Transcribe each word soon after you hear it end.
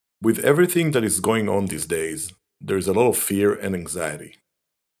With everything that is going on these days, there is a lot of fear and anxiety.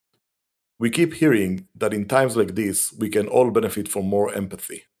 We keep hearing that in times like this, we can all benefit from more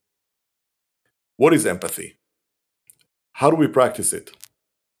empathy. What is empathy? How do we practice it?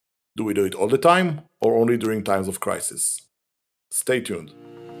 Do we do it all the time or only during times of crisis? Stay tuned.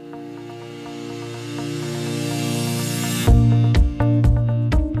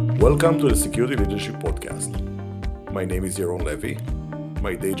 Welcome to the Security Leadership Podcast. My name is Yaron Levy.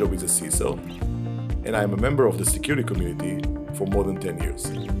 My day job is a CISO, and I am a member of the security community for more than 10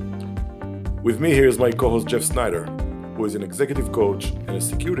 years. With me here is my co-host Jeff Snyder, who is an executive coach and a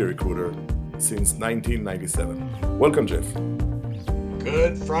security recruiter since 1997. Welcome, Jeff.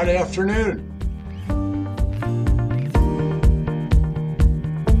 Good Friday afternoon.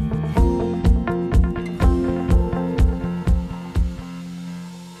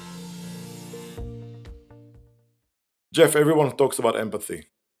 Jeff, everyone talks about empathy.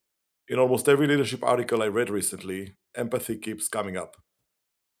 In almost every leadership article I read recently, empathy keeps coming up.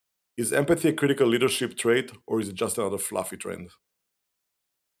 Is empathy a critical leadership trait, or is it just another fluffy trend?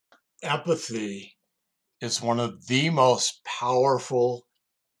 Empathy is one of the most powerful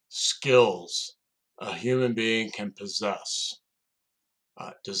skills a human being can possess.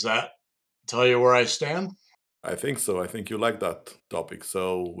 Does that tell you where I stand? I think so. I think you like that topic,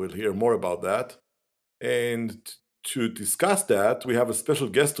 so we'll hear more about that. And to discuss that, we have a special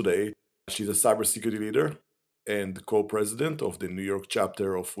guest today. She's a cybersecurity leader and co-president of the New York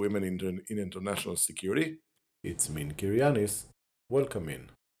chapter of Women in International Security. It's Min Kirianis. Welcome,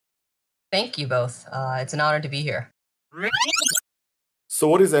 Min. Thank you both. It's an honor to be here. So,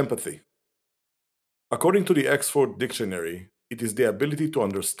 what is empathy? According to the Oxford Dictionary, it is the ability to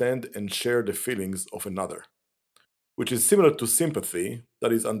understand and share the feelings of another, which is similar to sympathy,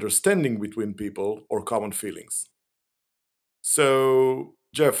 that is, understanding between people or common feelings. So,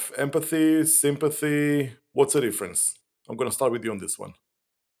 Jeff, empathy, sympathy, what's the difference? I'm going to start with you on this one.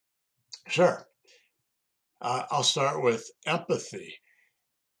 Sure. I'll start with empathy.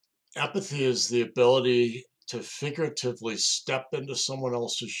 Empathy is the ability to figuratively step into someone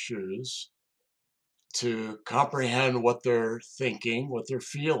else's shoes, to comprehend what they're thinking, what they're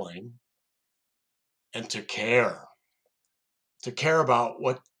feeling, and to care about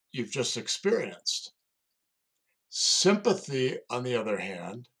what you've just experienced. Sympathy, on the other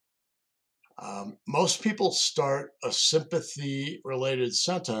hand, most people start a sympathy related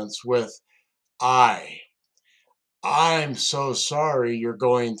sentence with I'm so sorry you're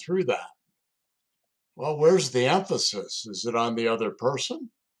going through that. Well, where's the emphasis? Is it on the other person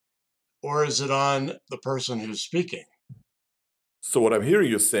or is it on the person who's speaking? So, what I'm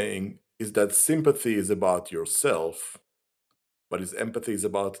hearing you saying is that sympathy is about yourself, but is empathy is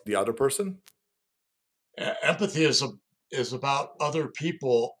about the other person? Empathy is about other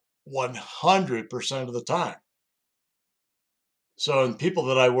people 100% of the time. So, in people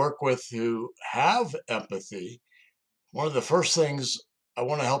that I work with who have empathy, one of the first things I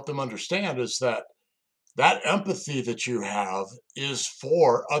want to help them understand is that empathy that you have is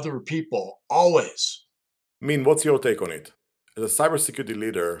for other people always. Min, what's your take on it? As a cybersecurity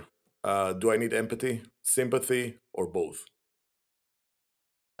leader, do I need empathy, sympathy, or both?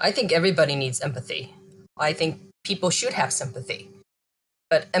 I think everybody needs empathy. I think people should have sympathy.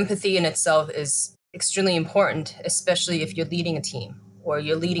 But empathy in itself is extremely important, especially if you're leading a team or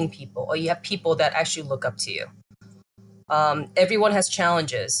you're leading people or you have people that actually look up to you. Everyone has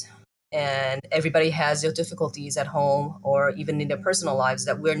challenges and everybody has their difficulties at home or even in their personal lives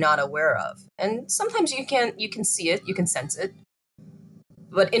that we're not aware of. And sometimes you can see it, you can sense it.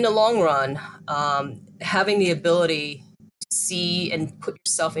 But in the long run, having the ability to see and put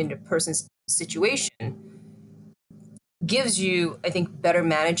yourself into a person's situation gives you, I think, better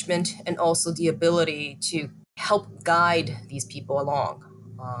management and also the ability to help guide these people along.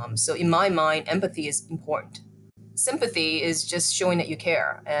 So, in my mind, empathy is important. Sympathy is just showing that you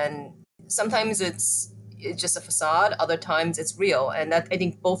care, and sometimes it's just a facade. Other times it's real, and that I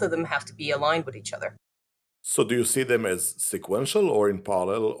think both of them have to be aligned with each other. So, do you see them as sequential or in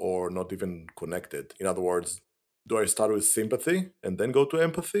parallel or not even connected? In other words, do I start with sympathy and then go to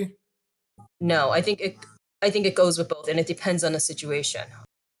empathy? No, I think it goes with both, and it depends on the situation.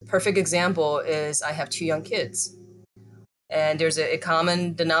 Perfect example is I have two young kids, and there's a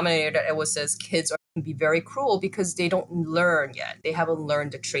common denominator that always says kids can be very cruel because they don't learn yet. They haven't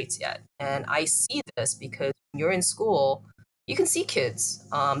learned the traits yet, and I see this because when you're in school, you can see kids,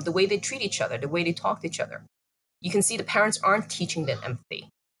 the way they treat each other, the way they talk to each other. You can see the parents aren't teaching them empathy.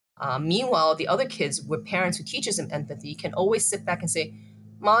 Meanwhile, the other kids with parents who teaches them empathy can always sit back and say,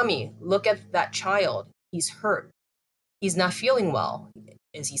 "Mommy, look at that child. He's hurt. he's not feeling well.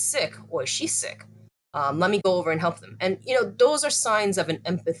 Is he sick or is she sick? Let me go over and help them. And those are signs of an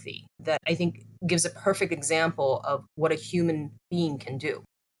empathy that I think gives a perfect example of what a human being can do.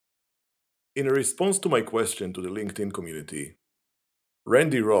 In a response to my question to the LinkedIn community,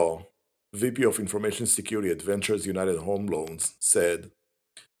 Randy Raw, VP of Information Security at Ventures United Home Loans, said,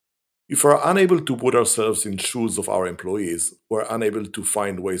 "If we're unable to put ourselves in shoes of our employees, we're unable to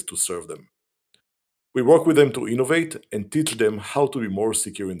find ways to serve them. We work with them to innovate and teach them how to be more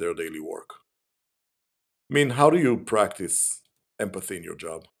secure in their daily work." Min, how do you practice empathy in your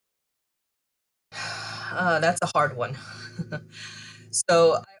job? That's a hard one.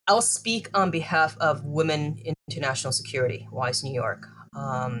 So I'll speak on behalf of Women in International Security, WISE New York.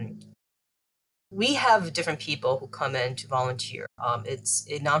 We have different people who come in to volunteer. It's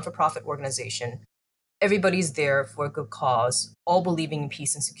a non-for-profit organization. Everybody's there for a good cause, all believing in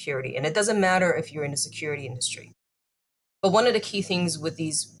peace and security. And it doesn't matter if you're in the security industry. But one of the key things with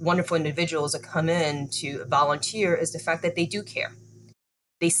these wonderful individuals that come in to volunteer is the fact that they do care.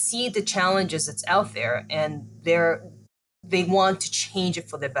 They see the challenges that's out there, and they want to change it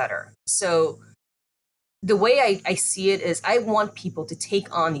for the better. So the way I see it is I want people to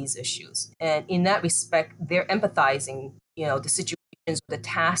take on these issues. And in that respect, they're empathizing, the situations, the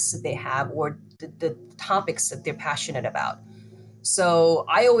tasks that they have, or the topics that they're passionate about. So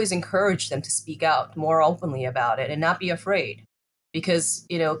I always encourage them to speak out more openly about it and not be afraid. Because,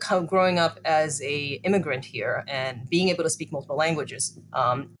 growing up as a immigrant here and being able to speak multiple languages,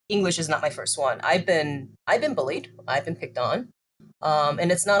 English is not my first one. I've been bullied, I've been picked on,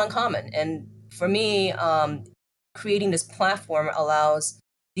 and it's not uncommon. And for me, creating this platform allows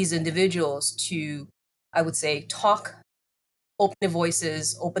these individuals to, I would say, talk, open their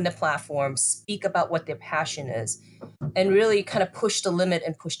voices, open the platform, speak about what their passion is, and really kind of push the limit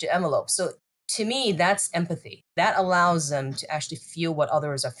and push the envelope. So to me, that's empathy. That allows them to actually feel what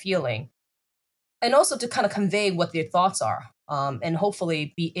others are feeling, and also to kind of convey what their thoughts are, and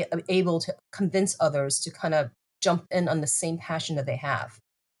hopefully be able to convince others to kind of jump in on the same passion that they have.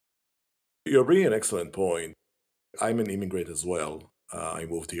 You're bringing an excellent point. I'm an immigrant as well. I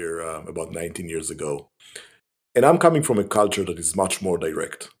moved here about 19 years ago. And I'm coming from a culture that is much more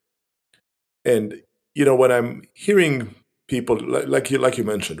direct. And, when I'm hearing people, like you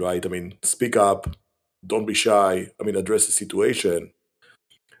mentioned, right? I mean, speak up, don't be shy, address the situation.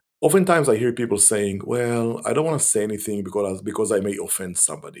 Oftentimes I hear people saying, well, I don't want to say anything because I may offend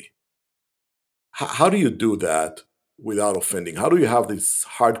somebody. How do you do that without offending? How do you have this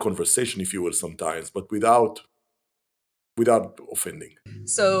hard conversation, if you will, sometimes, but without offending?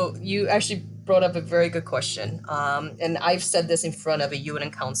 So you actually brought up a very good question, and I've said this in front of a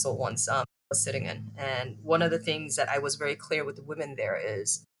UN council once, I was sitting in, and one of the things that I was very clear with the women there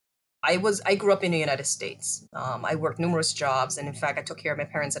is I grew up in the United States. I worked numerous jobs, and in fact, I took care of my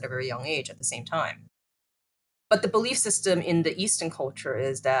parents at a very young age at the same time. But the belief system in the Eastern culture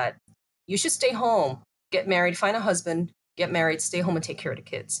is that you should stay home, get married, find a husband, get married, stay home, and take care of the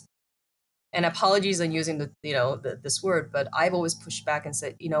kids. And apologies on using this word, but I've always pushed back and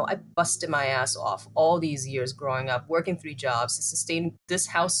said, I busted my ass off all these years growing up, working 3 jobs to sustain this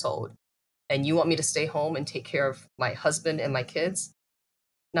household, and you want me to stay home and take care of my husband and my kids?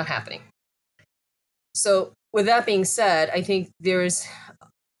 Not happening. So with that being said, I think there's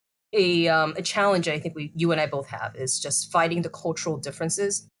a challenge I think you and I both have is just fighting the cultural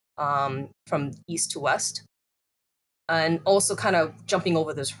differences, from east to west, and also kind of jumping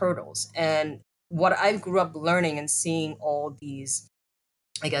over those hurdles. And what I grew up learning and seeing all these,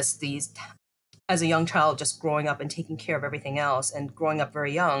 I guess, as a young child, just growing up and taking care of everything else and growing up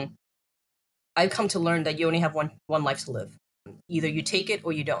very young, I've come to learn that you only have one life to live. Either you take it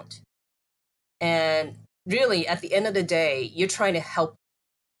or you don't. And really, at the end of the day, you're trying to help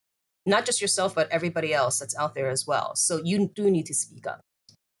not just yourself, but everybody else that's out there as well. So you do need to speak up.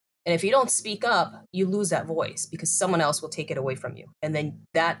 And if you don't speak up, you lose that voice because someone else will take it away from you. And then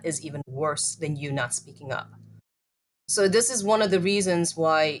that is even worse than you not speaking up. So this is one of the reasons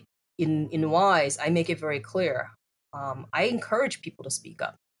why in WISE, I make it very clear. I encourage people to speak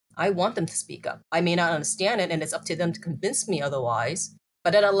up. I want them to speak up. I may not understand it, and it's up to them to convince me otherwise,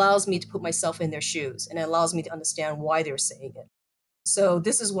 but it allows me to put myself in their shoes, and it allows me to understand why they're saying it. So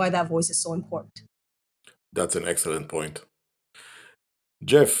this is why that voice is so important. That's an excellent point.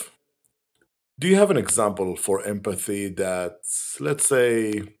 Jeff, do you have an example for empathy that, let's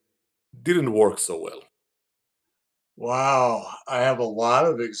say, didn't work so well? Wow, I have a lot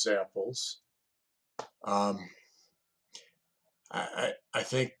of examples. Um, I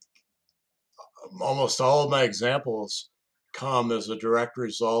think almost all of my examples come as a direct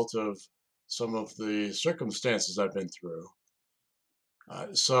result of some of the circumstances I've been through.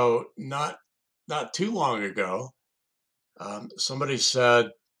 So not too long ago, somebody said,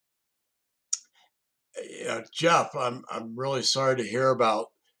 Jeff, I'm really sorry to hear about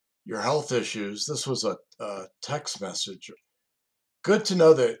your health issues. This was a text message. Good to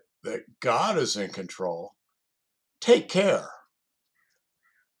know that God is in control. Take care.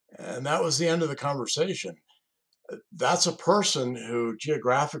 And that was the end of the conversation. That's a person who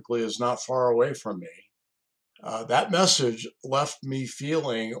geographically is not far away from me. That message left me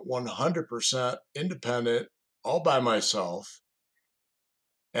feeling 100% independent, all by myself.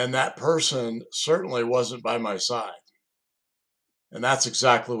 And that person certainly wasn't by my side. And that's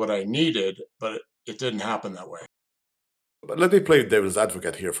exactly what I needed, but it didn't happen that way. But let me play devil's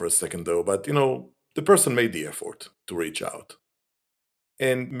advocate here for a second, though. But, the person made the effort to reach out.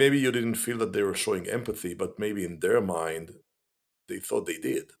 And maybe you didn't feel that they were showing empathy, but maybe in their mind, they thought they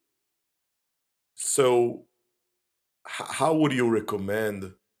did. So, how would you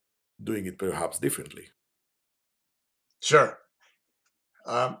recommend doing it perhaps differently? Sure.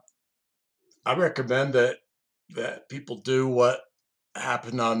 Um, I recommend that people do what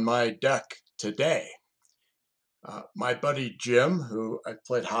happened on my deck today. My buddy Jim, who I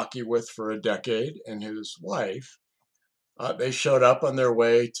played hockey with for a decade, and his wife, they showed up on their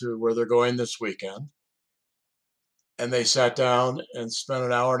way to where they're going this weekend, and they sat down and spent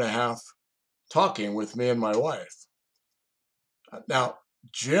an hour and a half talking with me and my wife. Now,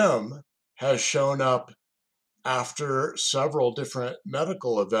 Jim has shown up after several different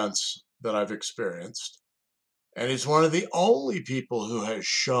medical events that I've experienced, and he's one of the only people who has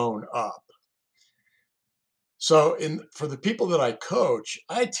shown up. So, for the people that I coach,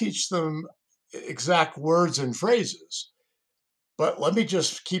 I teach them exact words and phrases. But let me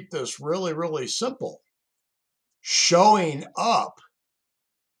just keep this really, really simple. Showing up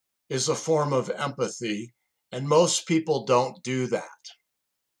is a form of empathy, and most people don't do that.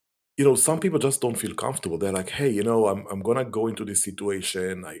 Some people just don't feel comfortable. They're like, hey, I'm going to go into this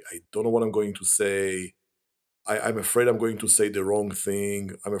situation. I don't know what I'm going to say. I'm afraid I'm going to say the wrong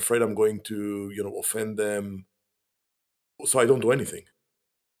thing. I'm afraid I'm going to, offend them. So I don't do anything.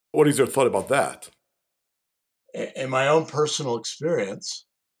 What is your thought about that? In my own personal experience,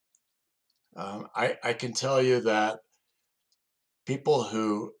 I can tell you that people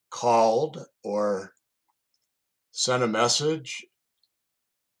who called or sent a message,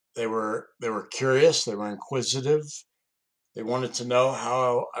 they were curious, they were inquisitive, they wanted to know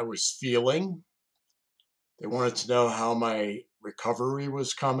how I was feeling, they wanted to know how my recovery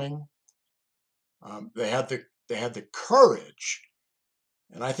was coming. They had the courage,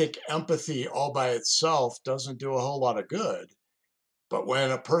 and I think empathy all by itself doesn't do a whole lot of good. But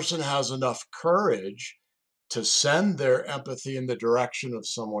when a person has enough courage to send their empathy in the direction of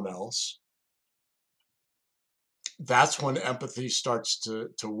someone else, that's when empathy starts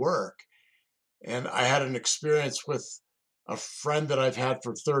to work. And I had an experience with a friend that I've had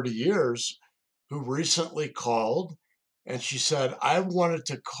for 30 years who recently called, and she said, I wanted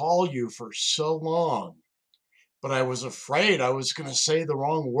to call you for so long, but I was afraid I was going to say the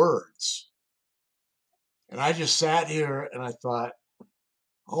wrong words. And I just sat here and I thought,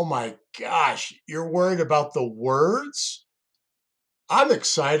 oh my gosh, you're worried about the words? I'm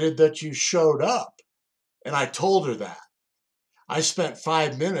excited that you showed up. And I told her that. I spent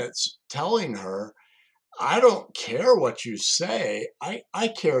 5 minutes telling her, I don't care what you say. I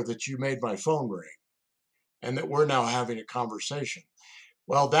care that you made my phone ring and that we're now having a conversation.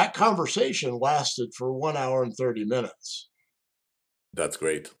 Well, that conversation lasted for 1 hour and 30 minutes. That's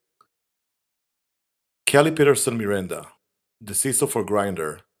great. Kelly Peterson Miranda, the CISO for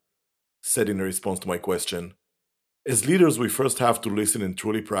Grindr, said in response to my question, as leaders, we first have to listen and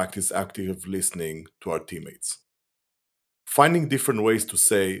truly practice active listening to our teammates. Finding different ways to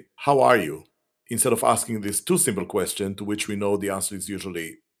say, how are you? Instead of asking this too simple question to which we know the answer is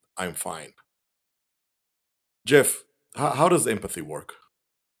usually, I'm fine. Jeff, how does empathy work?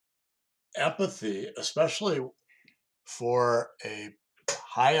 Empathy, especially for a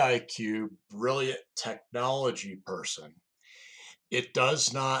high IQ, brilliant technology person, it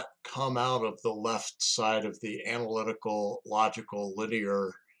does not come out of the left side of the analytical, logical,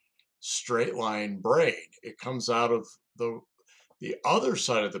 linear, straight line brain. It comes out of the other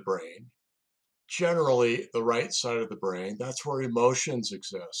side of the brain, generally the right side of the brain. That's where emotions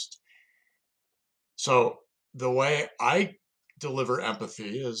exist. So the way I deliver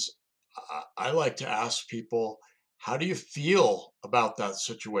empathy is I like to ask people, how do you feel about that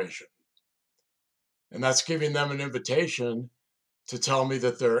situation? And that's giving them an invitation to tell me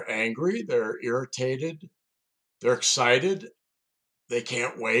that they're angry, they're irritated, they're excited, they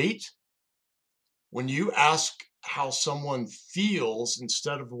can't wait, when you ask how someone feels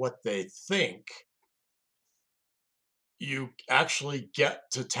instead of what they think, you actually get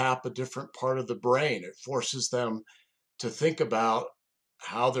to tap a different part of the brain. It forces them to think about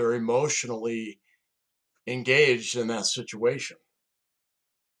how they're emotionally engaged in that situation.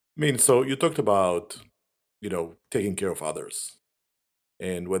 I mean, so you talked about, taking care of others,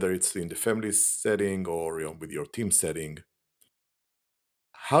 and whether it's in the family setting or with your team setting,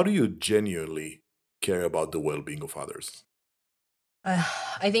 how do you genuinely care about the well-being of others?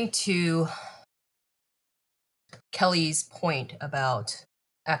 I think to Kelly's point about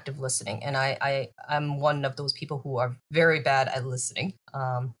active listening, and I'm one of those people who are very bad at listening,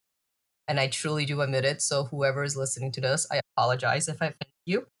 and I truly do admit it. So whoever is listening to this, I apologize if I offended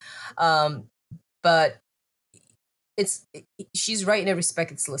you. Um, but she's right in a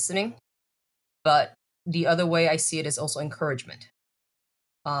respect. It's listening, but the other way I see it is also encouragement.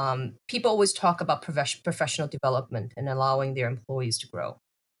 People always talk about professional development and allowing their employees to grow.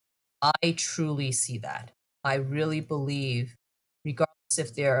 I truly see that. I really believe, regardless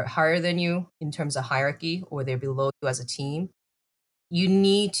if they're higher than you in terms of hierarchy or they're below you as a team, you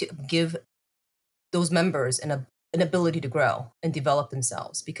need to give those members an ability to grow and develop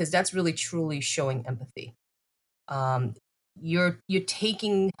themselves, because that's really truly showing empathy. Um, you're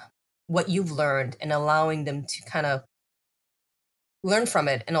taking what you've learned and allowing them to kind of learn from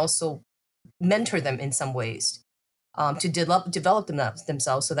it, and also mentor them in some ways, to develop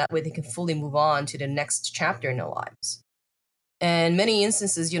themselves, so that way they can fully move on to the next chapter in their lives. And many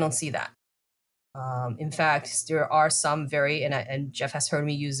instances, you don't see that. In fact, there are some and Jeff has heard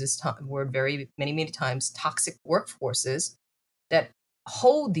me use this word very many times, toxic workforces that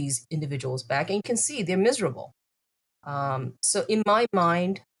hold these individuals back, and you can see they're miserable. So in my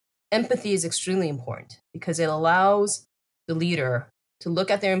mind, empathy is extremely important, because it allows the leader to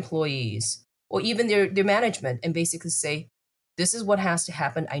look at their employees or even their management and basically say, this is what has to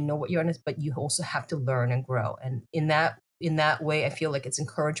happen. I know what you're on, but you also have to learn and grow. And in that way, I feel like it's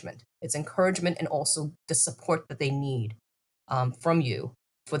encouragement. It's encouragement, and also the support that they need, from you,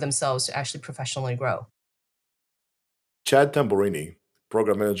 for themselves to actually professionally grow. Chad Tamborini,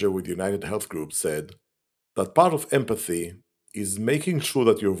 program manager with United Health Group, said that part of empathy is making sure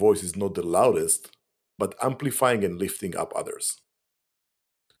that your voice is not the loudest, but amplifying and lifting up others.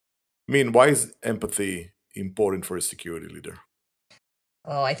 I mean, why is empathy important for a security leader?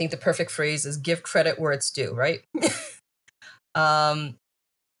 Oh, I think the perfect phrase is give credit where it's due, right? um,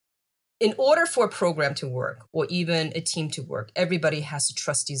 in order for a program to work, or even a team to work, everybody has to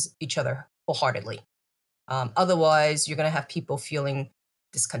trust each other wholeheartedly. Otherwise, you're going to have people feeling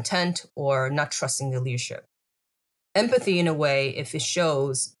discontent or not trusting the leadership. Empathy, in a way, if it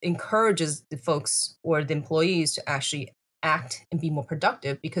shows, encourages the folks or the employees to actually act and be more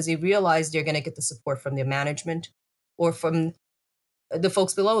productive, because they realize they're going to get the support from their management or from the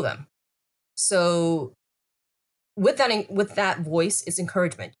folks below them. So with that voice is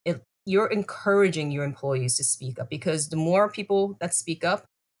encouragement. You're encouraging your employees to speak up, because the more people that speak up,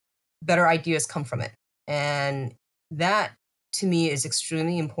 better ideas come from it. And that, to me, is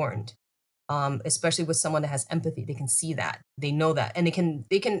extremely important. Especially with someone that has empathy, they can see that, they know that, and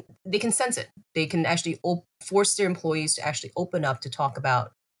they can sense it. They can actually force their employees to actually open up to talk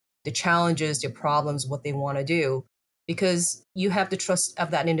about the challenges, their problems, what they want to do, because you have the trust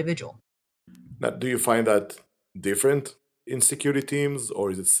of that individual. Now, do you find that different in security teams,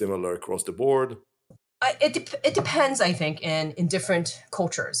 or is it similar across the board? It depends, I think, in different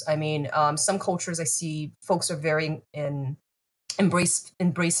cultures. I mean, some cultures I see folks are very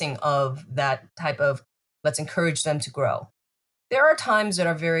embracing of that type of, let's encourage them to grow. There are times that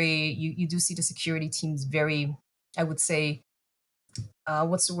are you do see the security teams very, I would say,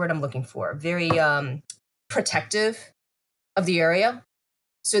 what's the word I'm looking for? Very protective of the area.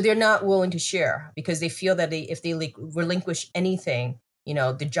 So they're not willing to share, because they feel that if they relinquish anything,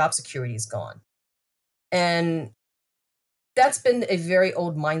 the job security is gone. And that's been a very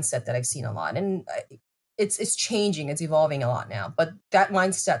old mindset that I've seen a lot, and it's changing, it's evolving a lot now. But that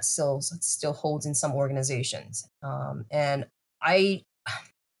mindset still holds in some organizations, and I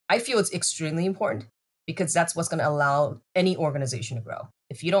I feel it's extremely important, because that's what's going to allow any organization to grow.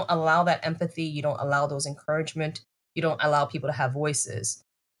 If you don't allow that empathy, you don't allow those encouragement, you don't allow people to have voices,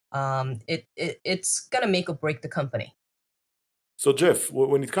 it's going to make or break the company. So, Jeff,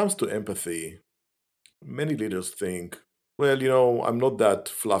 when it comes to empathy, many leaders think, well, I'm not that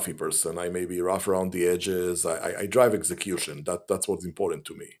fluffy person. I may be rough around the edges. I drive execution. That's what's important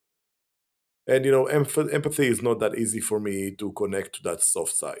to me. And, empathy is not that easy for me to connect to that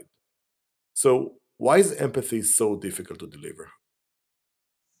soft side. So, why is empathy so difficult to deliver?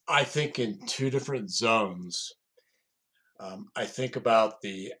 I think in two different zones. I think about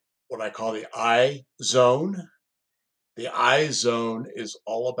what I call the I zone. The I zone is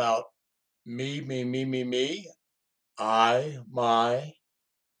all about me, me, me, me, me, I, my.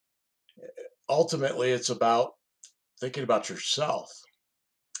 Ultimately, it's about thinking about yourself.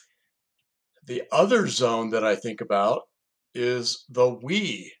 The other zone that I think about is the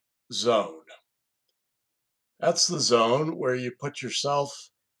we zone. That's the zone where you put yourself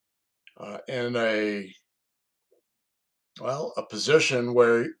in a position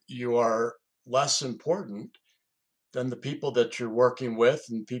where you are less important than the people that you're working with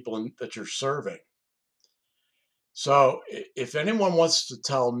and that you're serving. So if anyone wants to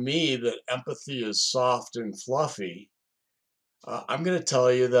tell me that empathy is soft and fluffy, I'm going to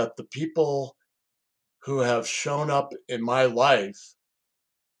tell you that the people who have shown up in my life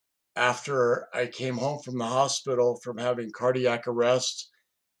after I came home from the hospital from having cardiac arrest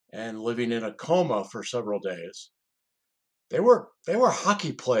and living in a coma for several days, they were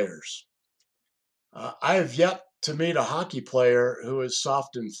hockey players. I have yet to meet a hockey player who is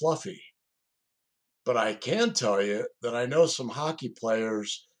soft and fluffy, but I can tell you that I know some hockey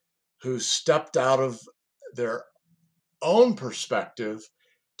players who stepped out of their own perspective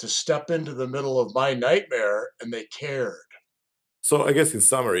to step into the middle of my nightmare, and they cared. So, I guess in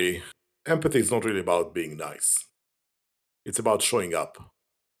summary, empathy is not really about being nice, it's about showing up.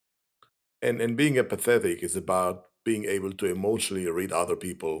 And being empathetic is about being able to emotionally read other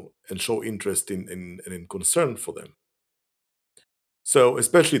people and show interest in concern for them. So,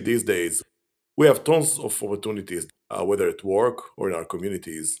 especially these days, we have tons of opportunities, whether at work or in our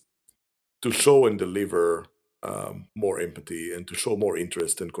communities, to show and deliver more empathy and to show more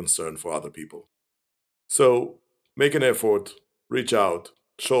interest and concern for other people. So, make an effort, reach out,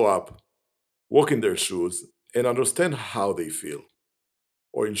 show up, walk in their shoes, and understand how they feel.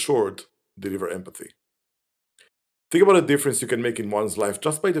 Or, in short, deliver empathy. Think about the difference you can make in one's life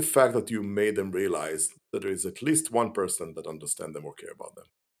just by the fact that you made them realize that there is at least one person that understands them or care about them.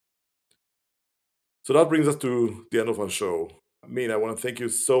 So that brings us to the end of our show. Min, I want to thank you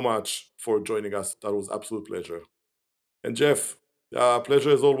so much for joining us. That was absolute pleasure. And Jeff,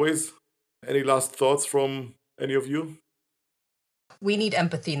 pleasure as always. Any last thoughts from any of you? We need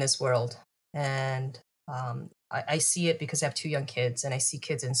empathy in this world. And I see it because I have two young kids, and I see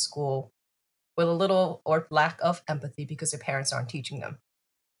kids in school with a little or lack of empathy because their parents aren't teaching them.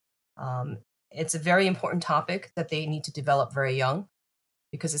 Um, it's a very important topic that they need to develop very young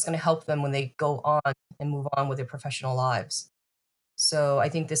because it's going to help them when they go on and move on with their professional lives. So I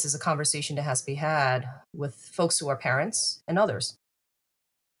think this is a conversation that has to be had with folks who are parents and others.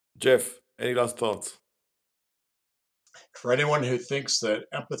 Jeff, any last thoughts? For anyone who thinks that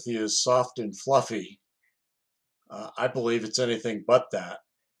empathy is soft and fluffy, I believe it's anything but that.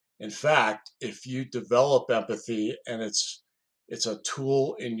 In fact, if you develop empathy and it's a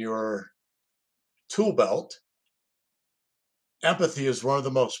tool in your tool belt, empathy is one of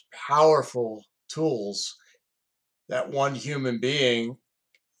the most powerful tools that one human being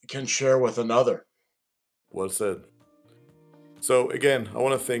can share with another. Well said. So, again, I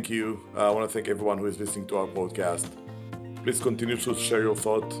want to thank you. I want to thank everyone who is listening to our podcast. Please continue to share your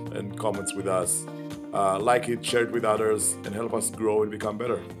thoughts and comments with us. Like it, share it with others, and help us grow and become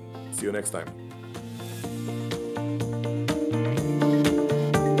better. See you next time.